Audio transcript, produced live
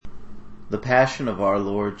The Passion of our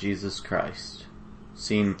Lord Jesus Christ.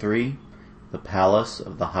 Scene 3. The Palace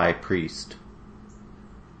of the High Priest.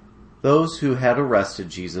 Those who had arrested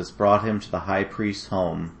Jesus brought him to the high priest's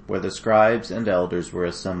home, where the scribes and elders were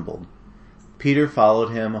assembled. Peter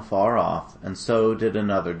followed him afar off, and so did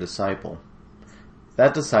another disciple.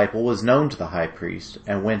 That disciple was known to the high priest,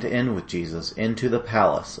 and went in with Jesus into the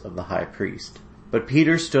palace of the high priest. But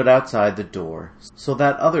Peter stood outside the door, so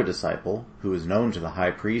that other disciple, who was known to the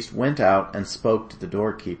high priest, went out and spoke to the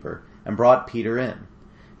doorkeeper, and brought Peter in.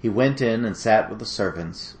 He went in and sat with the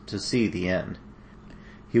servants to see the end.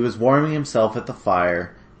 He was warming himself at the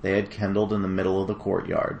fire they had kindled in the middle of the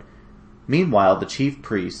courtyard. Meanwhile, the chief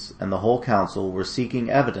priests and the whole council were seeking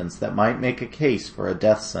evidence that might make a case for a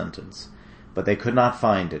death sentence, but they could not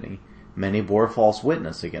find any. Many bore false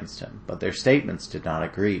witness against him, but their statements did not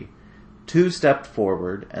agree. 2 stepped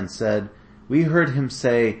forward and said, "We heard him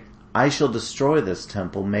say, 'I shall destroy this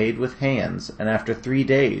temple made with hands, and after 3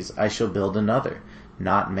 days I shall build another,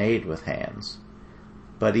 not made with hands.'"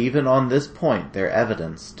 But even on this point their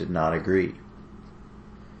evidence did not agree.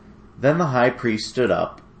 Then the high priest stood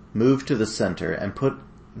up, moved to the center, and put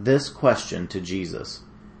this question to Jesus: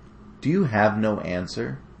 "Do you have no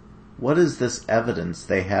answer? What is this evidence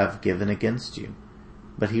they have given against you?"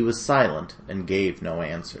 But he was silent and gave no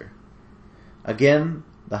answer. Again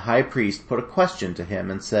the high priest put a question to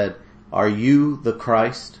him and said, "Are you the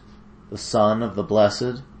Christ, the Son of the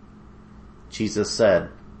Blessed?" Jesus said,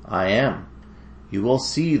 "I am. You will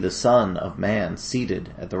see the Son of Man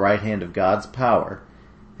seated at the right hand of God's power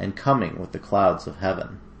and coming with the clouds of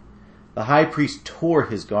heaven." The high priest tore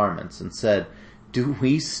his garments and said, "Do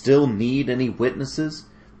we still need any witnesses?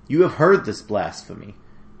 You have heard this blasphemy.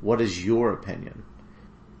 What is your opinion?"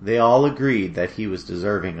 They all agreed that he was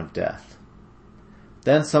deserving of death.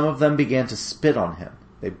 Then some of them began to spit on him.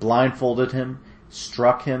 They blindfolded him,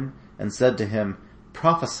 struck him, and said to him,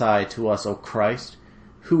 "Prophesy to us, O Christ.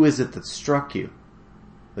 Who is it that struck you?"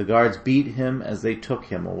 The guards beat him as they took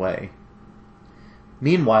him away.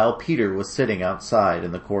 Meanwhile, Peter was sitting outside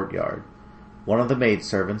in the courtyard. One of the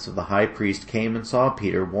maidservants of the high priest came and saw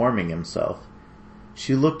Peter warming himself.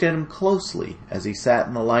 She looked at him closely as he sat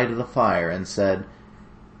in the light of the fire and said,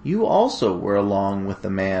 "You also were along with the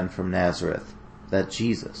man from Nazareth, that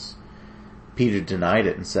Jesus." Peter denied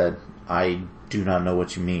it and said, "I do not know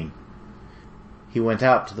what you mean." He went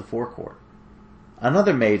out to the forecourt.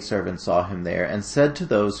 Another maidservant saw him there and said to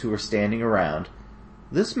those who were standing around,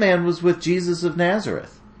 "This man was with Jesus of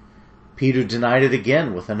Nazareth." Peter denied it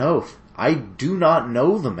again with an oath, "I do not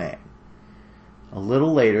know the man." A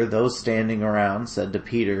little later, those standing around said to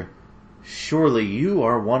Peter, "Surely you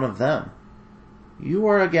are one of them. You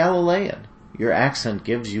are a Galilean. Your accent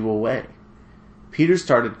gives you away." Peter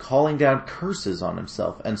started calling down curses on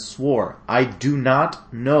himself and swore, "I do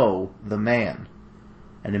not know the man."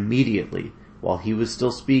 And immediately, while he was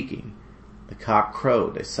still speaking, the cock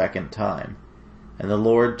crowed a second time. And the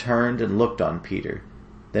Lord turned and looked on Peter.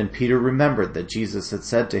 Then Peter remembered that Jesus had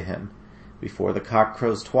said to him, "Before the cock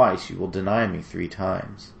crows twice, you will deny me 3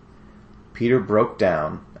 times." Peter broke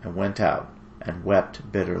down and went out and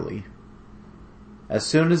wept bitterly. As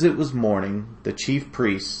soon as it was morning, the chief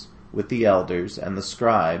priests, with the elders and the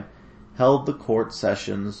scribe, held the court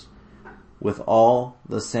sessions with all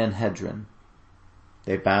the Sanhedrin.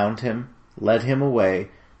 They bound him, led him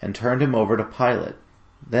away, and turned him over to Pilate.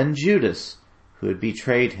 Then Judas, who had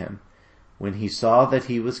betrayed him, when he saw that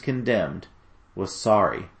he was condemned, was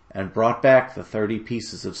sorry, and brought back the 30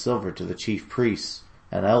 pieces of silver to the chief priests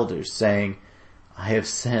and elders, saying, "I have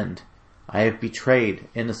sinned. I have betrayed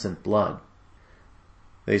innocent blood."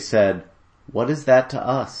 They said, "What is that to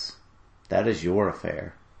us? That is your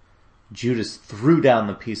affair." Judas threw down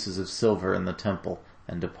the pieces of silver in the temple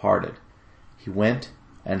and departed. He went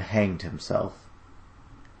and hanged himself.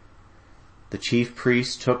 The chief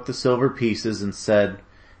priests took the silver pieces and said,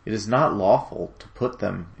 "It is not lawful to put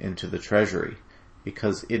them into the treasury,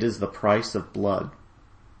 because it is the price of blood."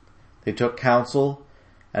 They took counsel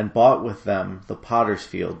and bought with them the potter's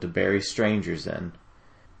field to bury strangers in.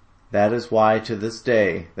 That is why to this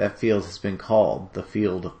day that field has been called the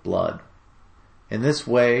field of blood. In this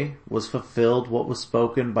way was fulfilled what was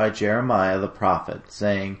spoken by Jeremiah the prophet,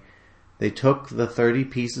 saying, "They took the 30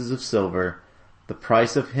 pieces of silver, the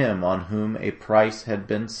price of him on whom a price had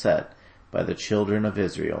been set by the children of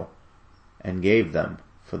Israel, and gave them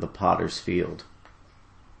for the potter's field."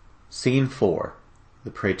 Scene 4.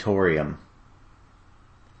 The Praetorium.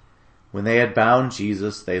 When they had bound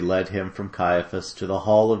Jesus, they led him from Caiaphas to the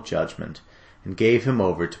hall of judgment, and gave him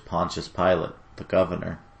over to Pontius Pilate, the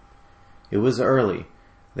governor. It was early.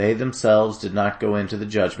 They themselves did not go into the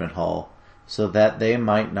judgment hall, so that they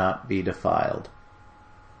might not be defiled,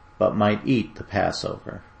 but might eat the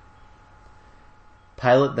Passover.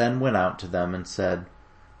 Pilate then went out to them and said,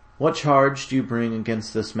 "What charge do you bring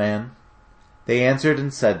against this man?" They answered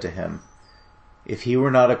and said to him, "If he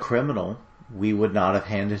were not a criminal, we would not have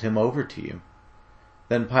handed him over to you."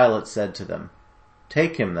 Then Pilate said to them,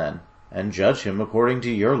 "Take him then, and judge him according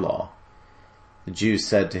to your law." The Jews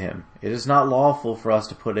said to him, "It is not lawful for us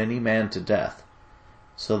to put any man to death."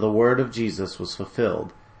 So the word of Jesus was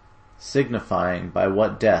fulfilled, signifying by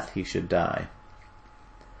what death he should die.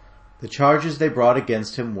 The charges they brought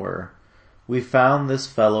against him were, "We found this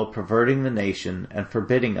fellow perverting the nation and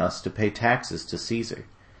forbidding us to pay taxes to Caesar,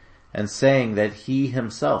 and saying that he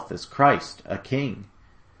himself is Christ, a king."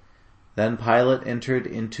 Then Pilate entered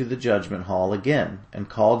into the judgment hall again and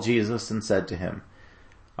called Jesus and said to him,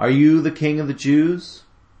 "Are you the king of the Jews?"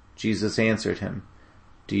 Jesus answered him,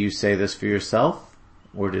 "Do you say this for yourself,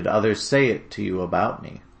 or did others say it to you about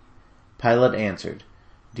me?" Pilate answered,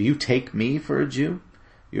 "Do you take me for a Jew?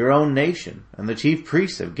 Your own nation and the chief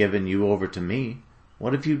priests have given you over to me.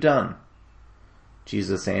 What have you done?"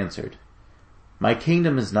 Jesus answered, "My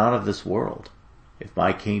kingdom is not of this world. If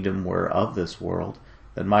my kingdom were of this world,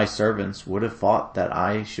 then my servants would have fought that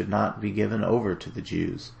I should not be given over to the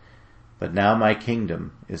Jews. But now my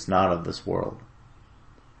kingdom is not of this world."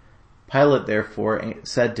 Pilate therefore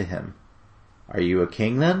said to him, "Are you a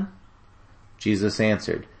king then?" Jesus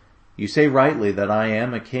answered, "You say rightly that I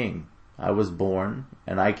am a king. I was born,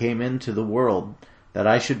 and I came into the world that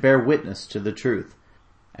I should bear witness to the truth.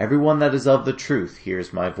 Everyone that is of the truth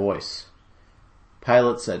hears my voice."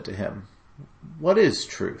 Pilate said to him, "What is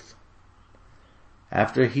truth?"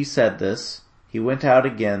 After he said this, he went out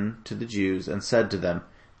again to the Jews and said to them,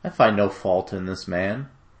 "I find no fault in this man."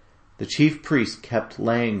 The chief priests kept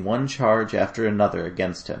laying one charge after another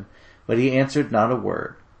against him, but he answered not a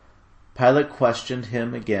word. Pilate questioned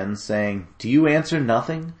him again, saying, "Do you answer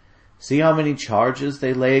nothing? See how many charges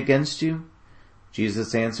they lay against you?"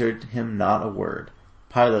 Jesus answered him not a word.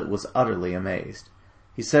 Pilate was utterly amazed.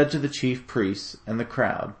 He said to the chief priests and the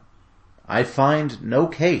crowd, "I find no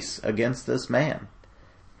case against this man."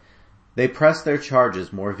 They pressed their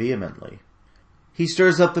charges more vehemently. "He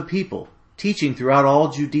stirs up the people, teaching throughout all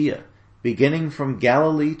Judea, beginning from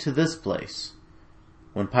Galilee to this place."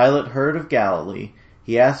 When Pilate heard of Galilee,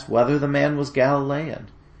 he asked whether the man was Galilean.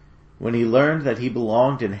 When he learned that he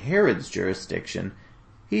belonged in Herod's jurisdiction,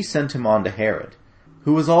 he sent him on to Herod,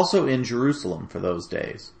 who was also in Jerusalem for those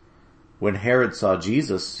days. When Herod saw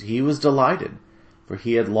Jesus, he was delighted, for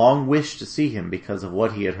he had long wished to see him because of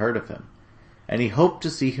what he had heard of him, and he hoped to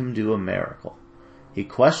see him do a miracle. He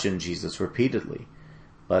questioned Jesus repeatedly,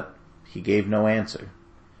 but he gave no answer.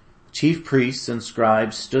 Chief priests and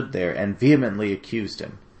scribes stood there and vehemently accused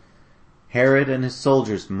him. Herod and his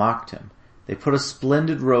soldiers mocked him. They put a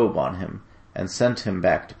splendid robe on him and sent him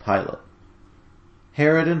back to Pilate.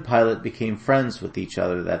 Herod and Pilate became friends with each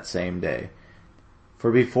other that same day,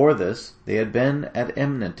 for before this they had been at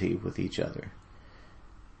enmity with each other.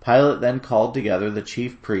 Pilate then called together the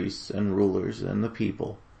chief priests and rulers and the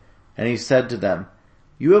people, and he said to them,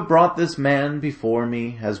 "You have brought this man before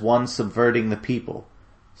me as one subverting the people.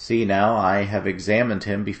 See now, I have examined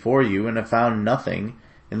him before you and have found nothing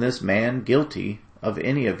in this man guilty of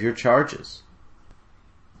any of your charges.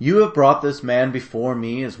 You have brought this man before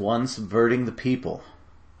me as one subverting the people.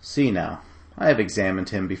 See now, I have examined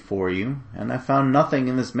him before you, and I found nothing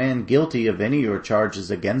in this man guilty of any of your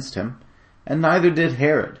charges against him, and neither did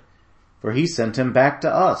Herod, for he sent him back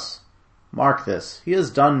to us. Mark this, he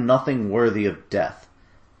has done nothing worthy of death.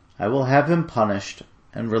 I will have him punished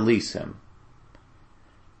and release him."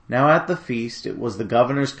 Now at the feast it was the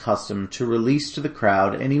governor's custom to release to the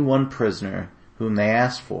crowd any one prisoner whom they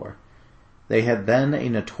asked for. They had then a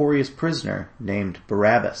notorious prisoner named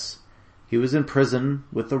Barabbas. He was in prison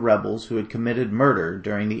with the rebels who had committed murder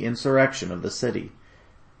during the insurrection of the city.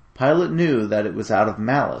 Pilate knew that it was out of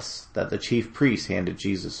malice that the chief priests handed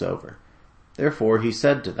Jesus over. Therefore he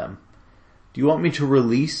said to them, "Do you want me to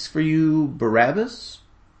release for you Barabbas,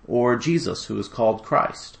 or Jesus who is called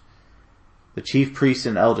Christ?" The chief priests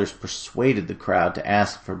and elders persuaded the crowd to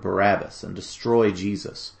ask for Barabbas and destroy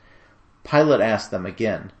Jesus. Pilate asked them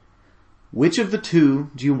again, "Which of the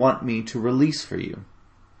two do you want me to release for you?"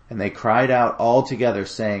 And they cried out all together,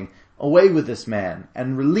 saying, "Away with this man,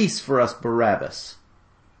 and release for us Barabbas."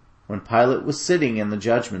 When Pilate was sitting in the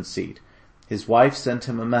judgment seat, his wife sent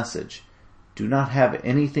him a message, "Do not have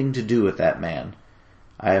anything to do with that man.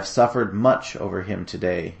 I have suffered much over him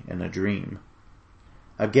today in a dream."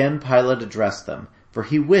 Again Pilate addressed them, for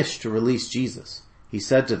he wished to release Jesus. He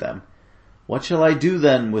said to them, "What shall I do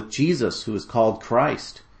then with Jesus who is called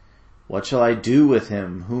Christ?" "What shall I do with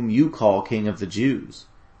him whom you call King of the Jews?"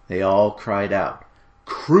 They all cried out,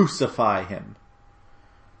 "Crucify him!"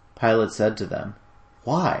 Pilate said to them,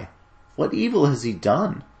 "Why? What evil has he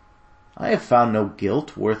done? I have found no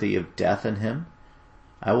guilt worthy of death in him.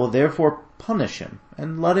 I will therefore punish him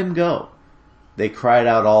and let him go." They cried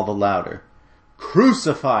out all the louder,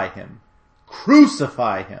 "Crucify him!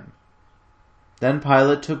 Crucify him!" Then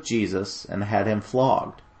Pilate took Jesus and had him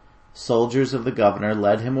flogged. Soldiers of the governor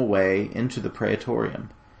led him away into the Praetorium.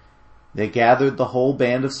 They gathered the whole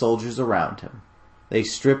band of soldiers around him. They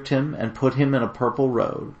stripped him and put him in a purple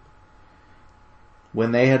robe.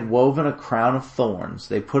 When they had woven a crown of thorns,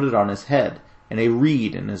 they put it on his head and a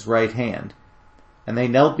reed in his right hand. And they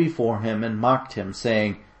knelt before him and mocked him,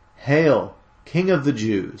 saying, "Hail, King of the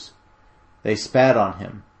Jews!" They spat on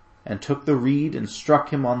him and took the reed and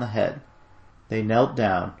struck him on the head. They knelt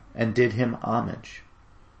down and did him homage.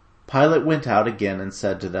 Pilate went out again and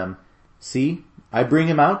said to them, "See, I bring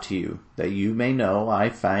him out to you, that you may know I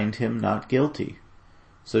find him not guilty."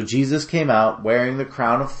 So Jesus came out wearing the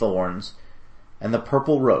crown of thorns and the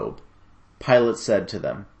purple robe. Pilate said to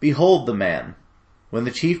them, "Behold the man." When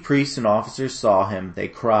the chief priests and officers saw him, they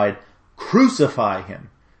cried, "Crucify him!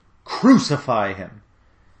 Crucify him!"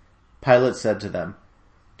 Pilate said to them,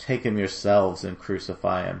 "Take him yourselves and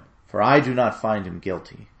crucify him, for I do not find him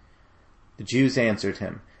guilty." The Jews answered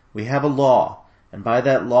him, "We have a law, and by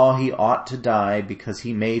that law he ought to die because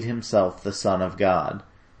he made himself the Son of God."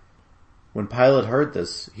 When Pilate heard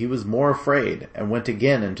this, he was more afraid and went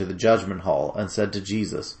again into the judgment hall and said to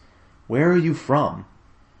Jesus, "Where are you from?"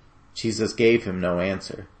 Jesus gave him no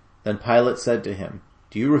answer. Then Pilate said to him,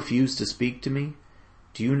 "Do you refuse to speak to me?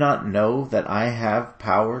 Do you not know that I have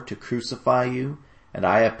power to crucify you, and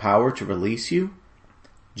I have power to release you?"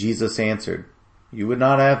 Jesus answered, "You would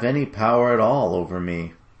not have any power at all over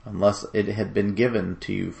me, unless it had been given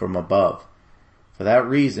to you from above. For that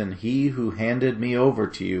reason, he who handed me over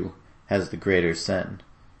to you has the greater sin."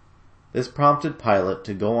 This prompted Pilate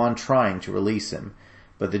to go on trying to release him,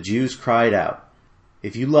 but the Jews cried out,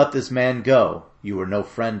 "If you let this man go, you are no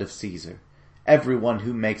friend of Caesar. Everyone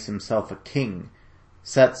who makes himself a king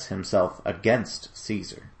sets himself against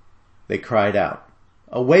Caesar." They cried out,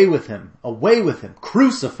 "Away with him! Away with him!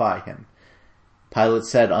 Crucify him!" Pilate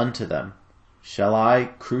said unto them, "Shall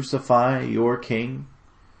I crucify your king?"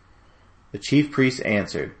 The chief priests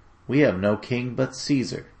answered, "We have no king but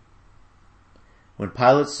Caesar." When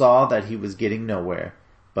Pilate saw that he was getting nowhere,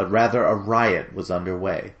 but rather a riot was under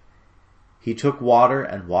way, he took water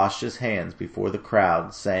and washed his hands before the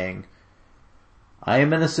crowd, saying, "I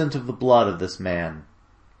am innocent of the blood of this man.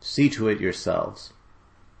 See to it yourselves."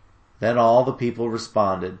 Then all the people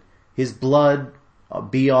responded, "His blood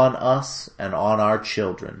be on us and on our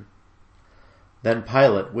children." Then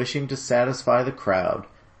Pilate, wishing to satisfy the crowd,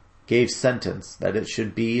 gave sentence that it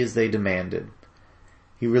should be as they demanded.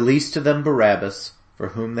 He released to them Barabbas, for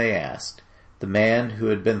whom they asked, the man who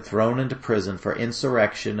had been thrown into prison for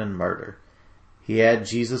insurrection and murder. He had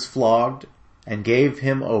Jesus flogged and gave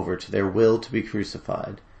him over to their will to be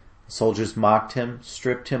crucified. The soldiers mocked him,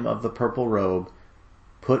 stripped him of the purple robe,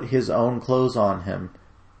 put his own clothes on him,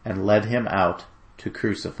 and led him out to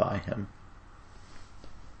crucify him.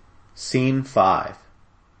 Scene V.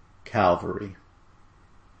 Calvary.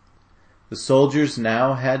 The soldiers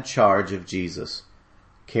now had charge of Jesus.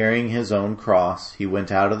 Carrying his own cross, he went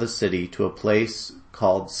out of the city to a place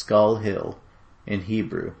called Skull Hill, in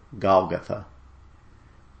Hebrew, Golgotha.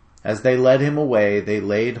 As they led him away, they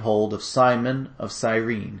laid hold of Simon of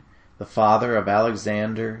Cyrene, the father of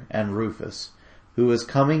Alexander and Rufus, who was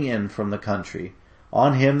coming in from the country.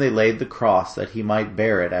 On him they laid the cross that he might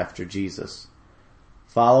bear it after Jesus.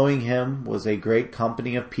 Following him was a great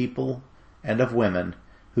company of people and of women,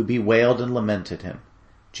 who bewailed and lamented him.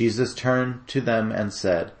 Jesus turned to them and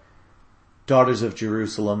said, "Daughters of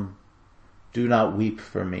Jerusalem, do not weep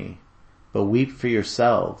for me, but weep for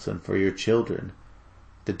yourselves and for your children.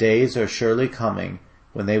 The days are surely coming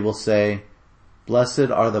when they will say, 'Blessed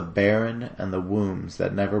are the barren and the wombs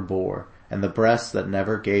that never bore, and the breasts that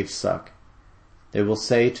never gave suck.' They will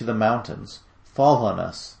say to the mountains, 'Fall on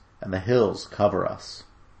us,' and the hills cover us.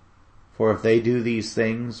 For if they do these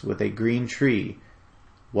things with a green tree,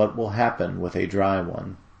 what will happen with a dry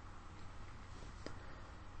one?"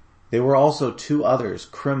 There were also 2 others,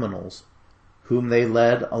 criminals, whom they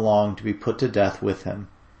led along to be put to death with him.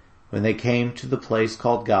 When they came to the place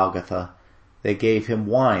called Golgotha, they gave him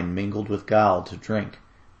wine mingled with gall to drink,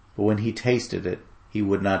 but when he tasted it, he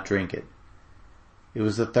would not drink it. It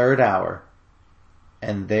was the 3rd hour,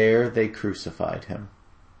 and there they crucified him.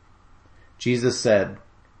 Jesus said,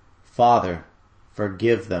 "Father,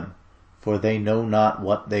 forgive them, for they know not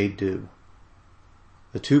what they do."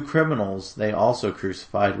 The 2 criminals they also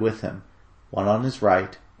crucified with him, one on his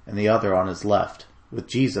right and the other on his left, with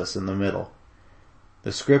Jesus in the middle.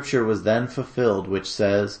 The scripture was then fulfilled which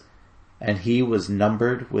says, "And he was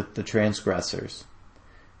numbered with the transgressors."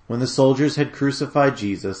 When the soldiers had crucified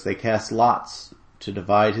Jesus, they cast lots to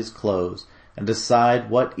divide his clothes and decide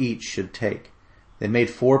what each should take. They made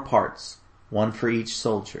 4 parts, one for each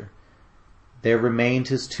soldier. There remained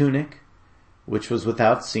his tunic, which was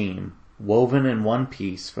without seam, woven in one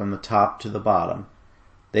piece from the top to the bottom.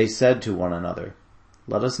 They said to one another,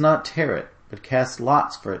 "Let us not tear it, but cast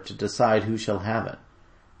lots for it to decide who shall have it."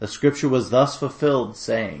 The scripture was thus fulfilled,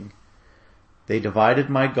 saying, "They divided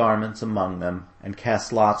my garments among them, and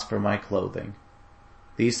cast lots for my clothing."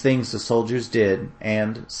 These things the soldiers did,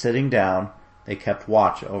 and, sitting down, they kept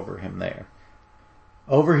watch over him there.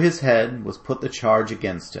 Over his head was put the charge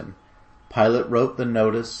against him. Pilate wrote the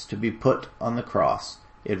notice to be put on the cross.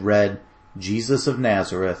 It read, "Jesus of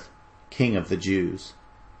Nazareth, King of the Jews."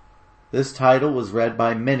 This title was read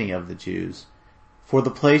by many of the Jews, for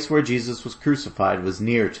the place where Jesus was crucified was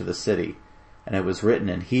near to the city, and it was written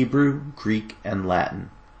in Hebrew, Greek, and Latin.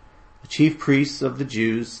 The chief priests of the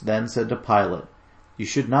Jews then said to Pilate, "You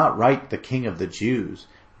should not write the King of the Jews,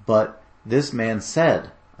 but this man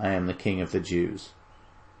said, 'I am the King of the Jews.'"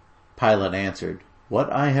 Pilate answered,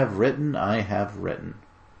 "What I have written, I have written."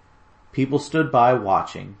 People stood by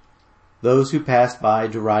watching. Those who passed by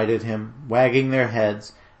derided him, wagging their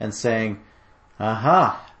heads and saying,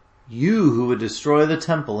 "Aha! You who would destroy the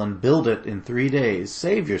temple and build it in 3 days,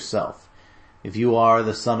 save yourself. If you are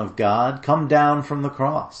the Son of God, come down from the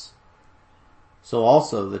cross." So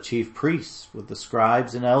also the chief priests with the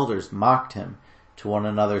scribes and elders mocked him to one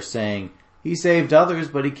another, saying, "He saved others,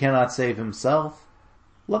 but he cannot save himself.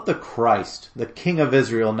 Let the Christ, the King of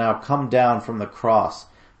Israel, now come down from the cross,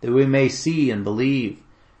 that we may see and believe.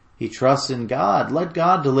 He trusts in God. Let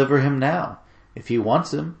God deliver him now, if he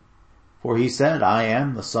wants him. For he said, 'I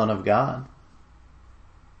am the Son of God.'"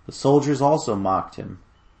 The soldiers also mocked him,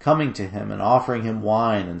 coming to him and offering him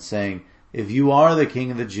wine and saying, "If you are the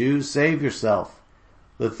King of the Jews, save yourself."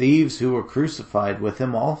 The thieves who were crucified with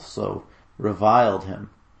him also reviled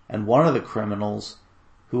him, and one of the criminals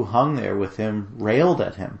who hung there with him railed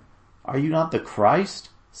at him, "Are you not the Christ?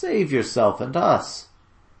 Save yourself and us."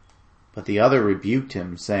 But the other rebuked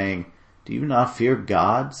him, saying, "Do you not fear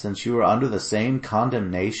God, since you are under the same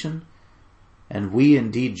condemnation? And we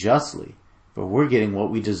indeed justly, for we're getting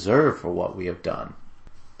what we deserve for what we have done.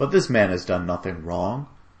 But this man has done nothing wrong."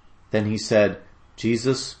 Then he said,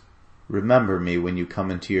 "Jesus, remember me when you come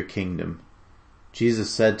into your kingdom." Jesus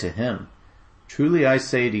said to him, "Truly I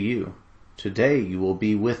say to you, today you will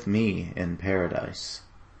be with me in paradise."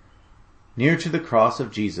 Near to the cross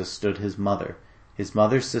of Jesus stood his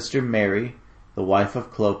mother's sister Mary, the wife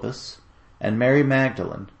of Clopas, and Mary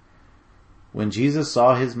Magdalene. When Jesus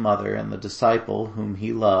saw his mother and the disciple whom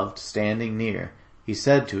he loved standing near, he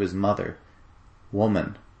said to his mother,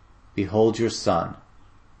 "Woman, behold your son."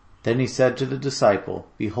 Then he said to the disciple,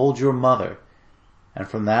 "Behold your mother." And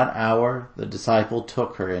from that hour the disciple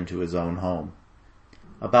took her into his own home.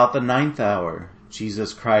 About the 9th hour,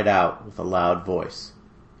 Jesus cried out with a loud voice,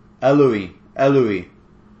 "Eloi, Eloi,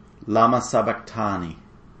 lama sabachthani,"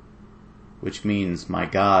 which means, my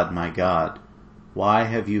God, why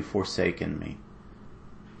have you forsaken me?"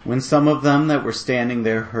 When some of them that were standing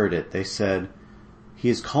there heard it, they said, "He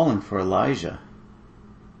is calling for Elijah."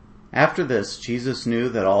 After this, Jesus knew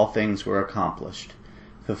that all things were accomplished.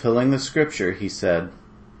 Fulfilling the scripture, he said,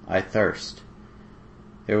 "I thirst."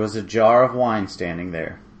 There was a jar of wine standing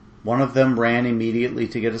there. One of them ran immediately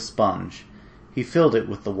to get a sponge. He filled it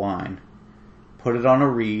with the wine, put it on a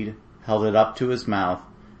reed, held it up to his mouth,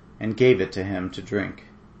 and gave it to him to drink.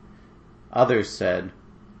 Others said,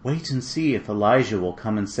 "Wait and see if Elijah will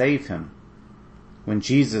come and save him." When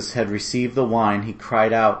Jesus had received the wine, he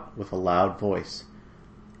cried out with a loud voice,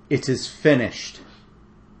 "It is finished."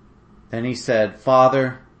 Then he said,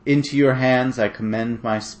 "Father, into your hands I commend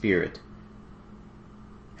my spirit."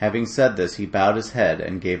 Having said this, he bowed his head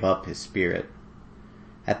and gave up his spirit.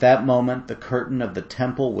 At that moment, the curtain of the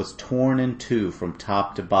temple was torn in two from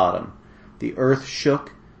top to bottom. The earth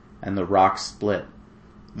shook and the rocks split.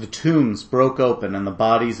 The tombs broke open and the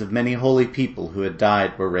bodies of many holy people who had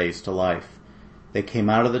died were raised to life. They came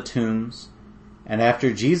out of the tombs, and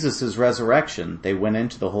after Jesus' resurrection, they went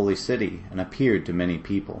into the holy city and appeared to many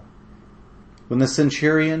people. When the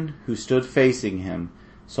centurion who stood facing him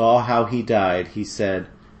saw how he died, he said,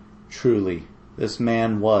 "Truly, this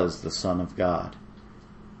man was the Son of God."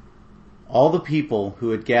 All the people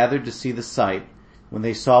who had gathered to see the sight when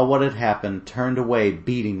they saw what had happened, turned away,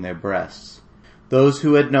 beating their breasts. Those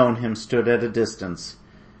who had known him stood at a distance,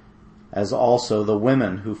 as also the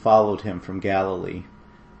women who followed him from Galilee.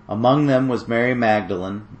 Among them was Mary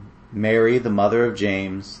Magdalene, Mary the mother of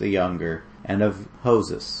James the younger, and of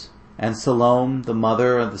Joses, and Salome the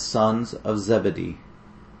mother of the sons of Zebedee.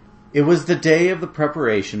 It was the day of the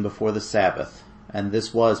preparation before the Sabbath, and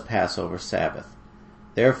this was Passover Sabbath.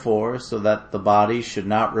 Therefore, so that the bodies should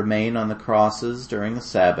not remain on the crosses during the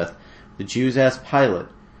Sabbath, the Jews asked Pilate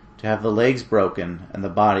to have the legs broken and the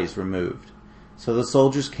bodies removed. So the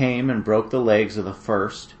soldiers came and broke the legs of the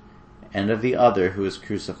first and of the other who was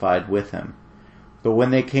crucified with him. But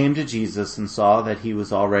when they came to Jesus and saw that he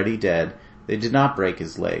was already dead, they did not break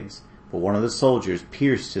his legs, but one of the soldiers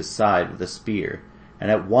pierced his side with a spear,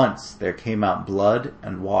 and at once there came out blood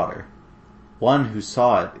and water. One who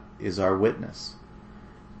saw it is our witness,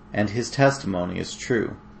 and his testimony is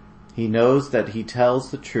true. He knows that he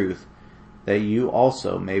tells the truth, that you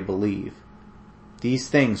also may believe. These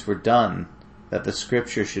things were done that the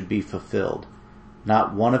scripture should be fulfilled.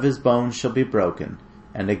 Not one of his bones shall be broken.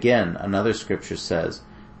 And again another scripture says,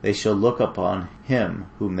 they shall look upon him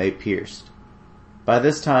whom they pierced. By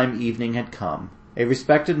this time evening had come. A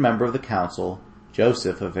respected member of the council,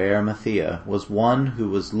 Joseph of Arimathea, was one who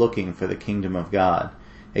was looking for the kingdom of God,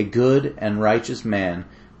 a good and righteous man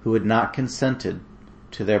who had not consented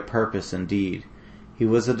to their purpose and deed. He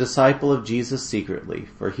was a disciple of Jesus secretly,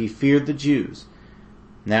 for he feared the Jews.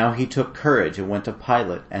 Now he took courage and went to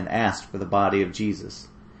Pilate and asked for the body of Jesus.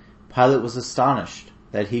 Pilate was astonished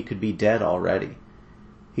that he could be dead already.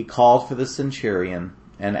 He called for the centurion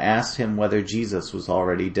and asked him whether Jesus was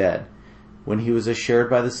already dead. When he was assured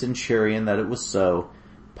by the centurion that it was so,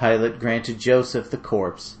 Pilate granted Joseph the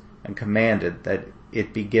corpse and commanded that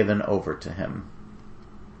it be given over to him.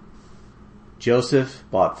 Joseph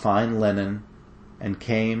bought fine linen and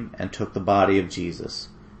came and took the body of Jesus.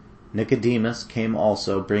 Nicodemus came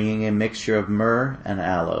also, bringing a mixture of myrrh and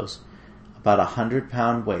aloes, about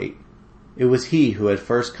 100-pound weight. It was he who had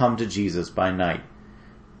first come to Jesus by night.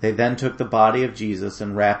 They then took the body of Jesus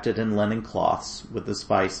and wrapped it in linen cloths with the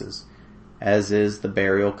spices, as is the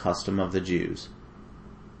burial custom of the Jews.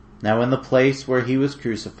 Now in the place where he was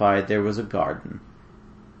crucified there was a garden,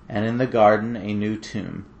 and in the garden a new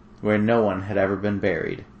tomb, where no one had ever been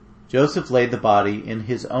buried. Joseph laid the body in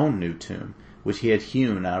his own new tomb, which he had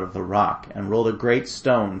hewn out of the rock, and rolled a great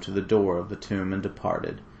stone to the door of the tomb and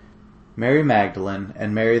departed. Mary Magdalene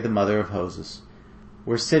and Mary the mother of Joses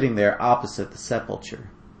were sitting there opposite the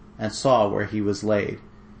sepulchre, and saw where he was laid.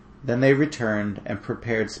 Then they returned and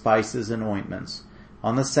prepared spices and ointments.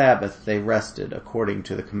 On the Sabbath they rested according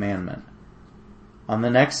to the commandment. On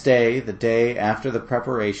the next day, the day after the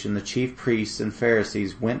preparation, the chief priests and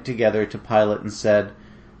Pharisees went together to Pilate and said,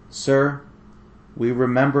 Sir, we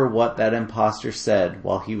remember what that impostor said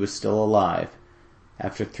while he was still alive.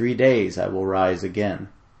 After 3 days I will rise again.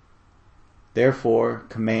 Therefore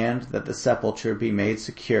command that the sepulchre be made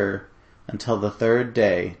secure until the 3rd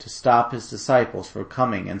day, to stop his disciples from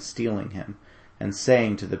coming and stealing him, and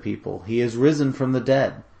saying to the people, He is risen from the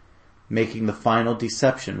dead, making the final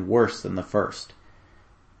deception worse than the first.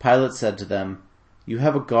 Pilate said to them, You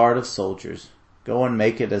have a guard of soldiers. Go and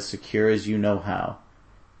make it as secure as you know how.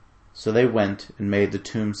 So they went and made the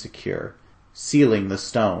tomb secure, sealing the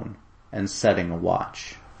stone and setting a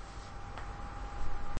watch.